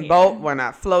Everybody's grown Usain here. Bolt. We're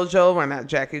not Flojo. We're not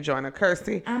Jackie Joyner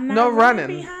Kirsty. I'm not No running.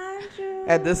 behind you.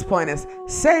 At this point, it's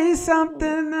say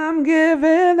something. I'm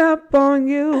giving up on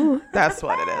you. That's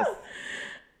what it is.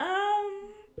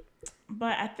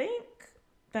 But I think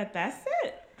that's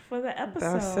it for the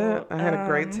episode. That's it. I had a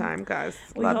great time, guys.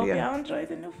 We Love hope you. y'all enjoyed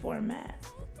the new format.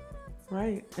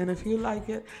 Right. And if you like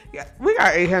it, yeah, we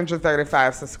got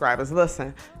 835 subscribers.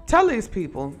 Listen, tell these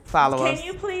people, follow us. Can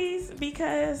you please?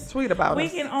 Because Tweet about we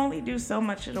us. can only do so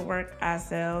much of the work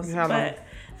ourselves. Hello. But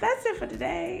that's it for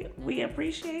today. We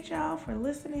appreciate y'all for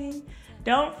listening.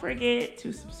 Don't forget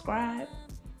to subscribe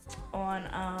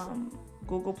on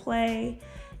Google Play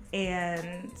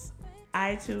and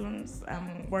iTunes.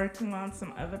 I'm working on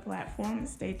some other platforms.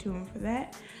 Stay tuned for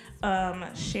that.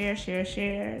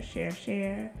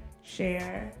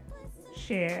 Share.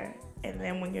 And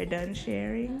then when you're done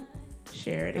sharing,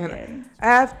 share it again.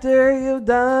 After you've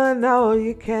done all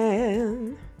you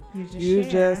can, You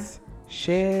just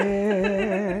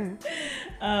share.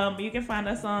 You can find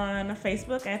us on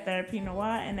Facebook at Therapy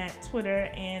Noir and at Twitter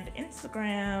and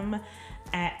Instagram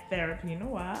at Therapy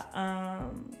Noir.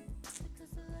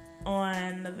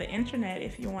 On the internet,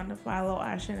 if you want to follow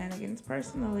our shenanigans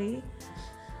personally,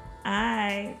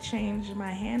 I changed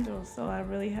my handle, so I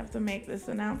really have to make this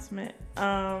announcement.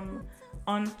 On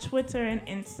Twitter and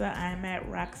Insta, I'm at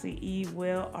Roxy E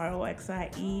Will,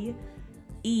 ROXIE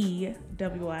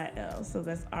EWIL. So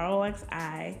that's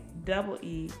ROXIEEWIL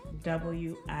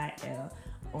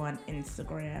on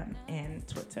Instagram and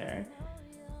Twitter.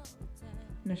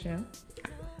 Nichelle?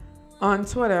 On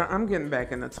Twitter, I'm getting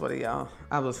back into Twitter, y'all.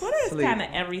 I was Twitter is sleeping. kind of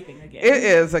everything again. It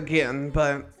is again,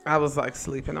 but I was like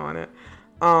sleeping on it.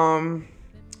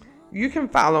 You can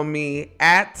follow me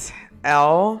at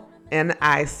LNICHELLE.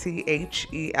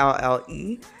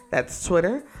 That's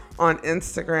Twitter. On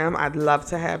Instagram, I'd love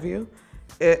to have you.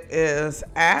 It is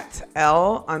at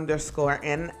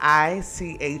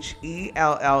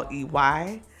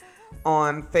L_NICHELLEY.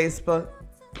 On Facebook,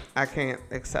 I can't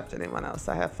accept anyone else.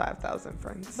 I have 5,000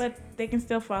 friends. But they can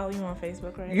still follow you on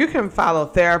Facebook, right? You can follow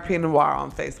Therapy Noir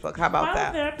on Facebook. How about follow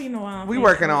that? Therapy Noir on We Facebook.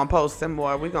 working on posting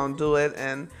more. We're going to do it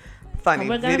and funny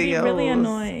We're gonna videos. be really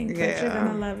annoying, but Yeah. you're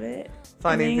gonna love it.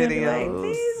 Funny And then you'll be videos. like,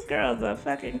 these girls are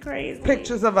fucking crazy.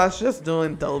 Pictures of us just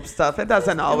doing dope stuff. It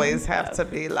doesn't always have stuff.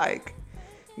 to be like,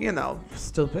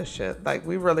 stupid shit. Like,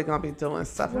 we really going to be doing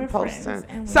stuff We're and friends, posting.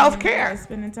 and we Self-care. enjoy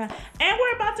spending time, and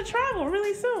we're about to travel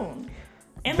really soon.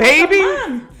 In Baby, like a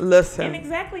month. listen. In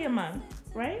exactly a month,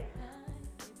 right?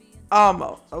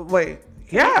 Almost. Wait.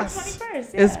 Yes. 21st,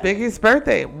 It's yeah. Biggie's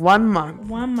birthday. 1 month.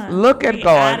 1 month. Look at We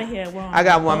God. outta here. We're on I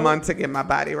got a 1 boat. month to get my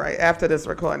body right. After this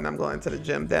recording, I'm going to the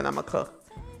gym. Then I'm going to cook.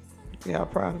 Y'all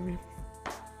proud of me?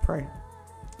 Pray.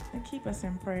 And keep us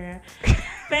in prayer.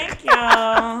 Thank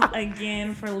y'all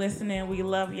again for listening. We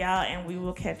love y'all, and we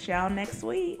will catch y'all next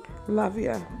week. Love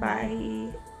ya. Bye.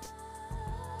 Bye.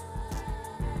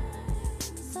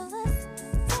 So let's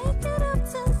break it up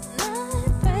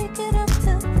tonight, break it up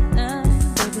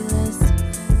tonight, baby. Let's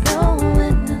know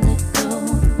when to let go,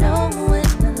 know when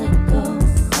to let go.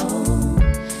 Oh,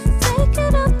 take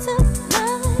it up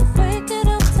tonight, break it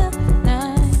up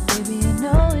tonight, baby. I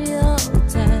know you're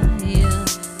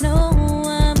tired, know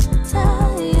I'm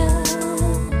tired.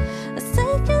 Let's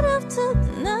take it up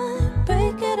tonight,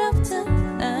 break it up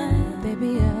tonight,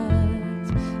 baby.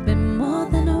 I've been more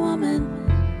than a woman.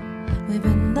 We've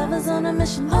been lovers on a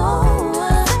mission. Oh,